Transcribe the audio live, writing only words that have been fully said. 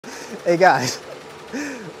Hey guys,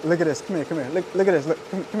 look at this. Come here, come here. Look at this. Look,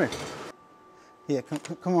 come here. Yeah,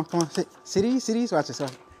 come on. See these? Watch this.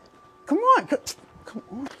 Watch. Come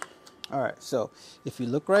on. All right, so if you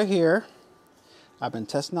look right here, I've been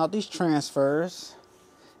testing out these transfers,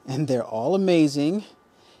 and they're all amazing.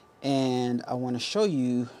 And I want to show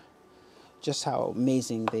you just how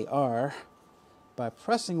amazing they are by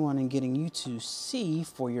pressing one and getting you to see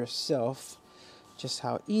for yourself just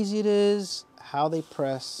how easy it is, how they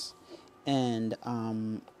press, and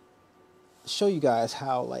show you guys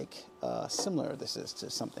how similar this is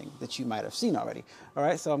to something that you might have seen already. All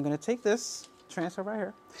right, so I'm going to take this transfer right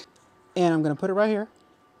here, and I'm going to put it right here,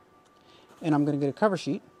 and I'm going to get a cover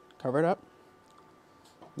sheet, cover it up.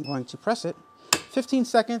 I'm going to press it. 15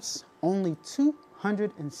 seconds, only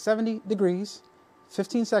 270 degrees.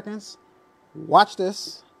 15 seconds. Watch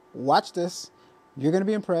this. Watch this. You're going to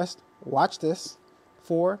be impressed. Watch this.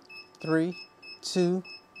 4, 3, 2,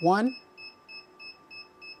 1.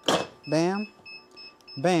 Bam.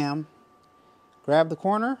 Bam. Grab the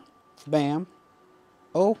corner. Bam.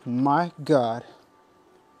 Oh my God.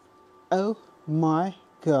 Oh my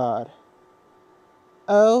God.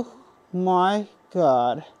 Oh my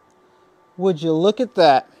God. Would you look at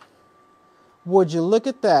that? Would you look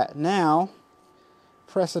at that? Now,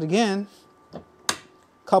 press it again.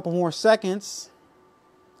 Couple more seconds.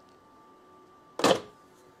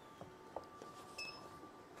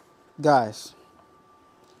 Guys,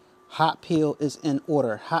 hot peel is in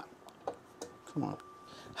order. Come on.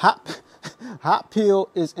 Hot peel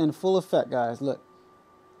is in full effect, guys. Look.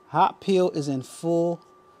 Hot peel is in full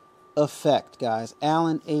effect, guys.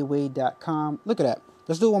 AlanAwade.com. Look at that.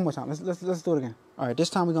 Let's do it one more time. Let's do it again. All right, this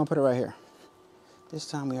time we're going to put it right here. This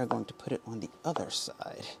time we are going to put it on the other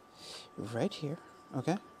side. Right here.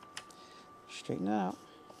 Okay? Straighten it out.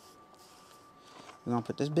 We're going to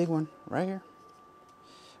put this big one right here.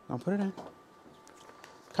 We're going to put it in.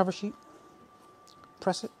 Cover sheet.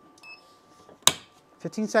 Press it.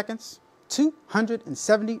 15 seconds.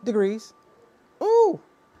 270 degrees. Ooh!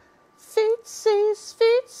 Feet sees.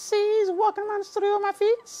 Walking around the studio with my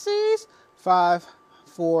feet sees. 5,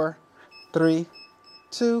 4, 3,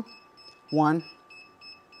 2, 1.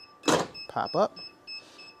 Pop up.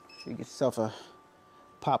 You get yourself a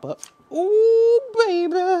pop up. Ooh,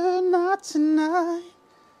 baby, not tonight.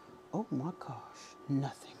 Oh my gosh,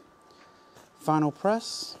 nothing. Final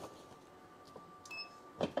press.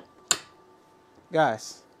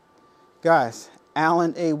 Guys,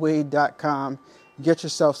 AlanAwade.com. Get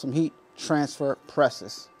yourself some heat transfer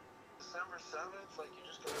presses.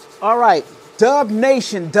 All right, Dub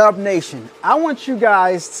Nation. I want you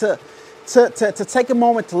guys to take a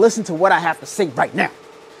moment to listen to what I have to say right now.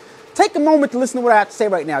 Take a moment to listen to what I have to say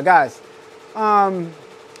right now, guys.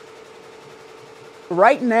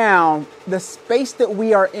 Right now, the space that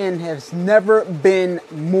we are in has never been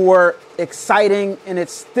more exciting, and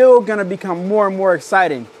it's still going to become more and more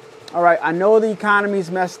exciting. All right, I know the economy's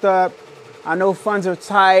messed up. I know funds are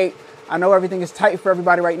tight. I know everything is tight for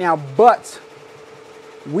everybody right now, but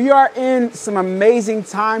we are in some amazing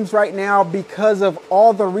times right now because of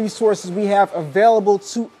all the resources we have available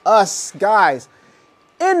to us, guys.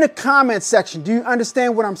 In the comment section, do you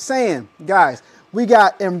understand what I'm saying? Guys, we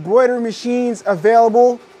got embroidery machines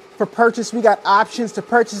available for purchase. We got options to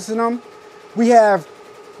purchasing them. We have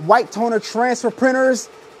white toner transfer printers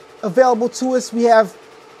available to us. We have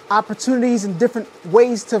opportunities and different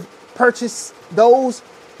ways to purchase those.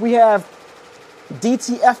 We have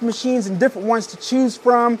DTF machines and different ones to choose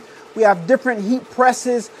from. We have different heat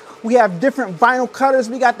presses. We have different vinyl cutters.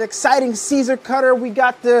 We got the exciting Caesar cutter. We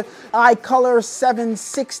got the iColor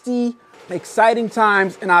 760. Exciting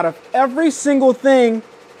times. And out of every single thing,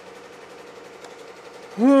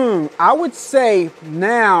 I would say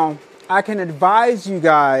now I can advise you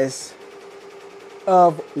guys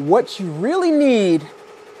of what you really need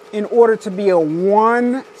in order to be a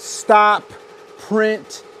one-stop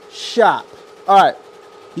print shop. All right,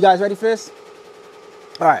 you guys ready for this?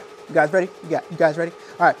 All right, you guys ready? You guys ready?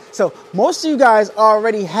 All right, so most of you guys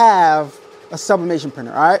already have a sublimation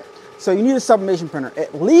printer, all right? So you need a sublimation printer,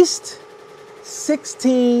 at least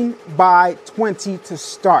 16 by 20 to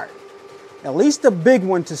start. At least a big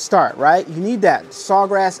one to start, right? You need that,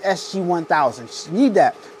 Sawgrass SG1000, you need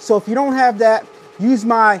that. So if you don't have that, use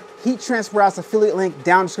my Heat Transfer House affiliate link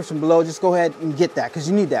down in the description below. Just go ahead and get that because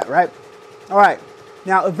you need that, right? All right.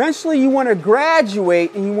 Now, eventually you want to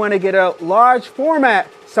graduate and you want to get a large format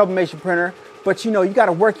sublimation printer, but you got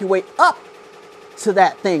to work your way up to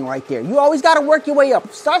that thing right there. You always got to work your way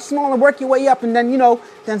up. Start small and work your way up, and then,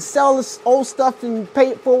 then sell this old stuff and pay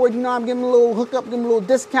it forward. I'm giving them a little hookup, give them a little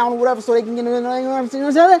discount or whatever so they can get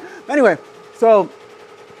it. Anyway, so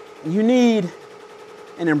you need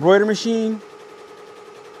an embroidery machine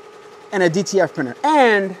and a DTF printer.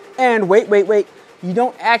 And wait. You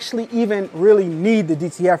don't actually even really need the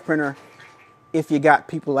DTF printer if you got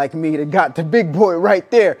people like me that got the big boy right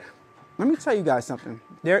there. Let me tell you guys something.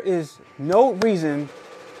 There is no reason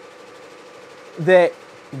that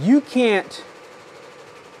you can't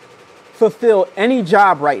fulfill any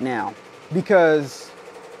job right now, because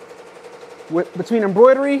between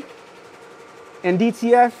embroidery and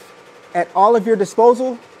DTF at all of your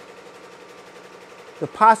disposal, the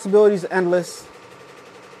possibilities are endless.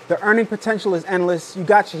 The earning potential is endless. You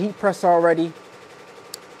got your heat press already.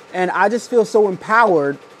 And I just feel so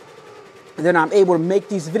empowered that I'm able to make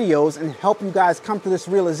these videos and help you guys come to this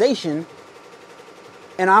realization.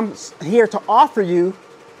 And I'm here to offer you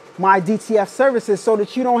my DTF services so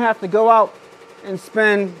that you don't have to go out and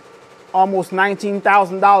spend almost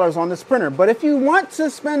 $19,000 on this printer. But if you want to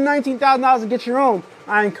spend $19,000 and get your own,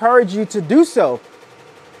 I encourage you to do so.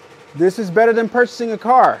 This is better than purchasing a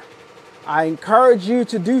car. I encourage you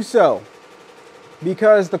to do so,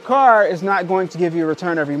 because the car is not going to give you a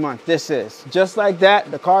return every month. This is just like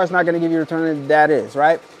that. The car is not going to give you a return. That is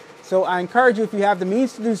right. So I encourage you, if you have the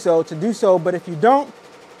means to do so. But if you don't,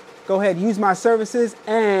 go ahead, use my services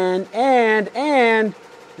and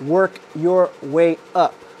work your way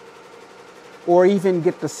up, or even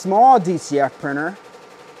get the small DTF printer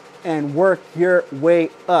and work your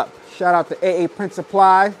way up. Shout out to AA Print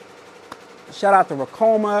Supply. Shout out to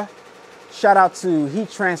Ricoma. Shout out to Heat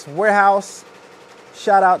Transfer Warehouse.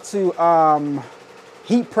 Shout out to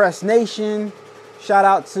Heat Press Nation. Shout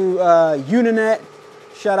out to Uninet.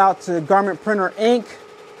 Shout out to Garment Printer Inc.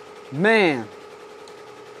 Man,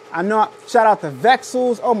 I know. Shout out to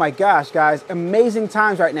Vexels. Oh my gosh, guys, amazing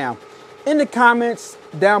times right now. In the comments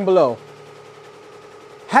down below,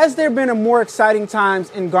 has there been a more exciting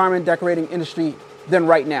times in garment decorating industry than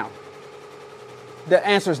right now? The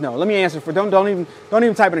answer is no. Let me answer for. Don't even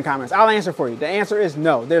type in the comments. I'll answer for you. The answer is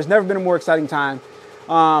no. There's never been a more exciting time.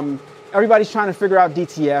 Everybody's trying to figure out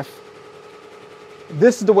DTF.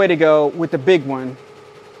 This is the way to go with the big one.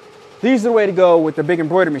 These are the way to go with the big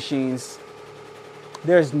embroidery machines.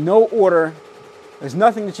 There's no order. There's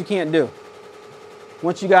nothing that you can't do.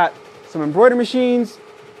 Once you got some embroidery machines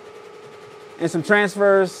and some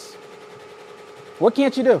transfers, what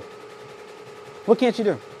can't you do? What can't you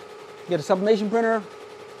do? Get a sublimation printer,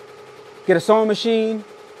 get a sewing machine.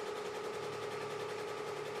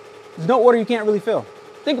 There's no order you can't really fill.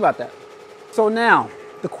 Think about that. So now,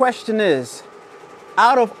 the question is,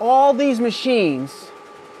 out of all these machines,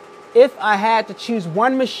 if I had to choose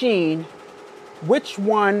one machine, which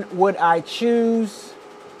one would I choose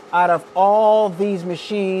out of all these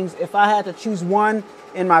machines? If I had to choose one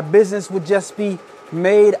and my business would just be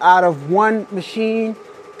made out of one machine,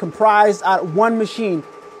 comprised out of one machine,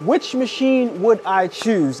 which machine would I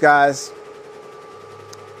choose, guys?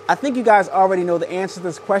 I think you guys already know the answer to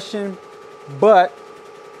this question, but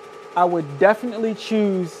I would definitely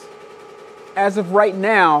choose, as of right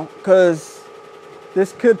now, because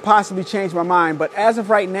this could possibly change my mind, but as of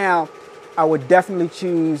right now, I would definitely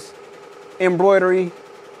choose embroidery.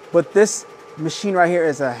 But this machine right here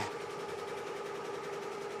is a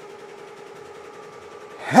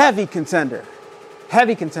heavy contender.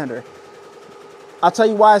 Heavy contender. I'll tell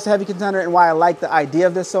you why it's a heavy contender and why I like the idea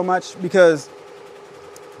of this so much. Because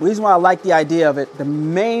the reason why I like the idea of it, the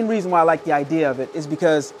main reason why I like the idea of it is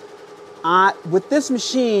because with this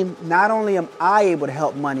machine, not only am I able to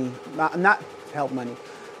help money, not help money,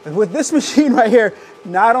 but with this machine right here,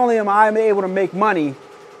 not only am I able to make money,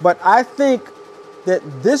 but I think that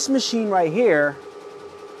this machine right here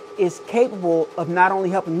is capable of not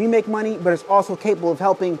only helping me make money, but it's also capable of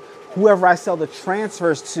helping whoever I sell the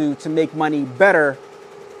transfers to make money better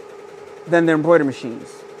than the embroidery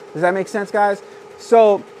machines. Does that make sense, guys?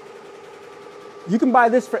 So you can buy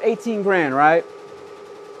this for 18 grand, right?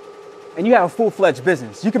 And you have a full-fledged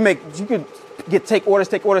business. You could take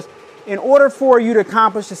orders. In order for you to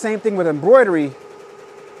accomplish the same thing with embroidery,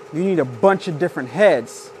 you need a bunch of different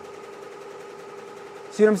heads.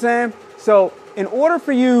 See what I'm saying? So in order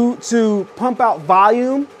for you to pump out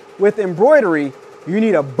volume with embroidery, you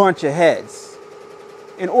need a bunch of heads.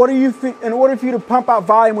 In order for you to pump out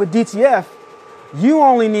volume with DTF, you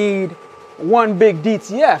only need one big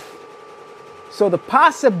DTF. So the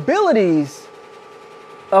possibilities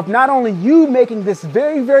of not only you making this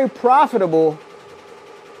very, very profitable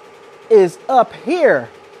is up here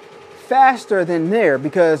faster than there,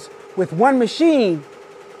 because with one machine,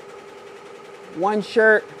 one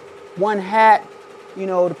shirt, one hat, you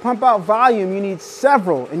know, to pump out volume, you need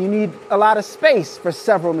several, and you need a lot of space for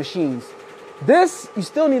several machines. This, you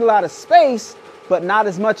still need a lot of space, but not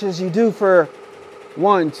as much as you do for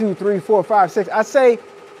 1, 2, 3, 4, 5, 6. I'd say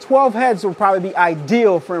 12 heads will probably be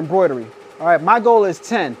ideal for embroidery. All right, my goal is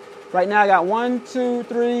 10. Right now I got 1, 2,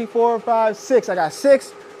 3, 4, 5, 6. I got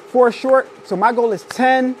 6, 4 short. So my goal is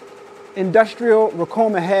 10 industrial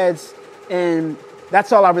Ricoma heads, and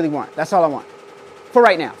that's all I really want. That's all I want for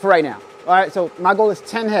right now. All right, so my goal is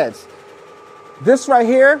 10 heads. This right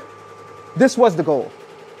here, this was the goal.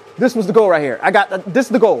 This was the goal right here. I got this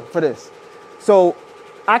is the goal for this. So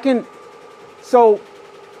I can, so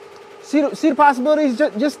see the possibilities.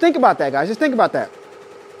 Just think about that, guys. Just think about that.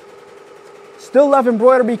 Still love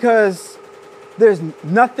embroidery because there's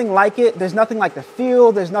nothing like it. There's nothing like the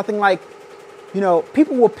feel. There's nothing like, you know,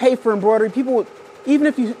 people will pay for embroidery. People will, even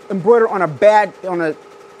if you embroider on a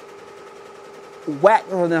whack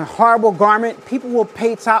or a horrible garment, people will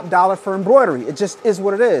pay top dollar for embroidery. It just is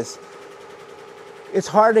what it is. It's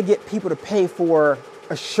hard to get people to pay for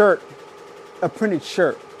a shirt, a printed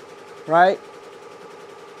shirt, right?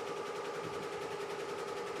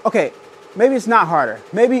 Okay, maybe it's not harder.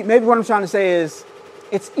 Maybe what I'm trying to say is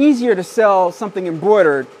it's easier to sell something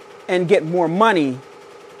embroidered and get more money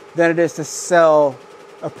than it is to sell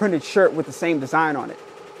a printed shirt with the same design on it,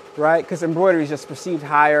 right? Because embroidery is just perceived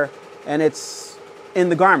higher and it's in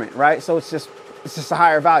the garment, right? So it's just a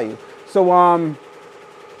higher value. So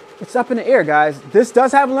it's up in the air, guys. This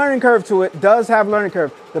does have a learning curve to it. Does have a learning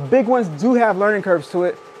curve. The big ones do have learning curves to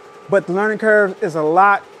it, but the learning curve is a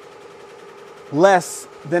lot less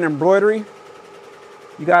than embroidery.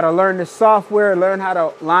 You got to learn the software, learn how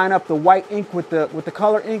to line up the white ink with the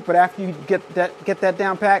color ink. But after you get that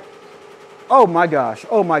down pat, oh my gosh,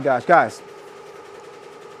 guys.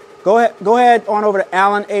 Go ahead on over to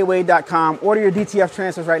AlanAwade.com. Order your DTF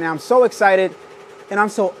transfers right now. I'm so excited and I'm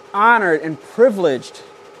so honored and privileged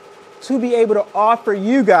to be able to offer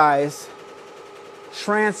you guys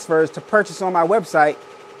transfers to purchase on my website,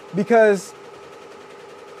 because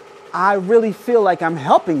I really feel like I'm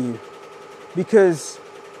helping you, because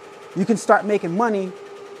you can start making money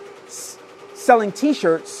selling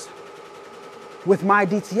t-shirts with my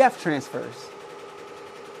DTF transfers.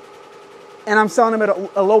 And I'm selling them at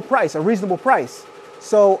a low price, a reasonable price.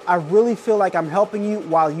 So I really feel like I'm helping you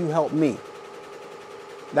while you help me.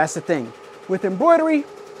 That's the thing. With embroidery,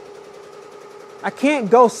 I can't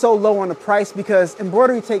go so low on the price because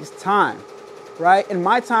embroidery takes time, right? And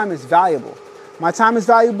my time is valuable. My time is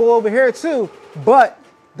valuable over here too, but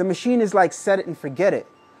the machine is like set it and forget it.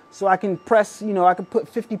 So I can press, you know, I can put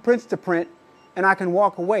 50 prints to print and I can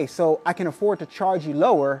walk away. So I can afford to charge you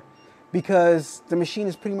lower because the machine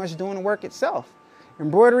is pretty much doing the work itself.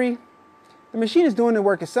 Embroidery, the machine is doing the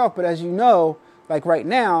work itself, but as you know, like right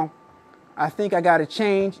now, I think I got to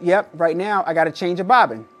change. Yep, right now I got to change a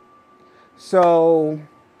bobbin. So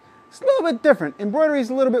it's a little bit different. Embroidery is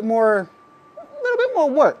a little bit more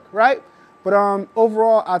work, right? But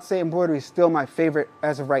overall, I'd say embroidery is still my favorite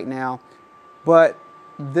as of right now. But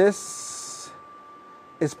this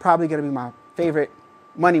is probably going to be my favorite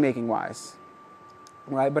money-making wise,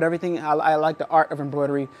 right? But everything, I like the art of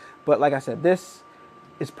embroidery. But like I said, this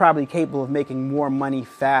is probably capable of making more money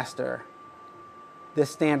faster.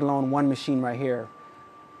 This standalone one machine right here.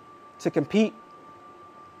 To compete,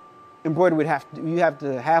 embroidery you have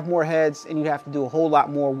to have more heads and you have to do a whole lot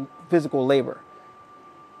more physical labor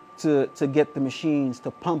to get the machines to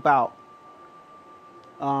pump out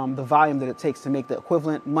the volume that it takes to make the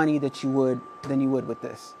equivalent money that you would with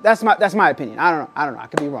this. That's my opinion. I don't know. I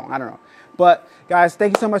could be wrong. I don't know. But guys,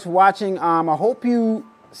 thank you so much for watching. I hope you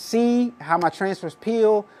see how my transfers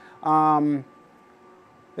peel.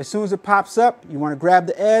 As soon as it pops up, you want to grab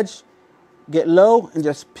the edge, get low, and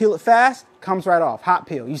just peel it fast. Comes right off. Hot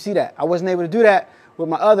peel. You see that? I wasn't able to do that with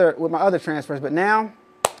my other transfers, but now,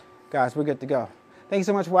 guys, we're good to go. Thank you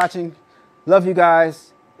so much for watching. Love you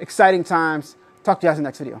guys. Exciting times. Talk to you guys in the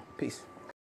next video. Peace.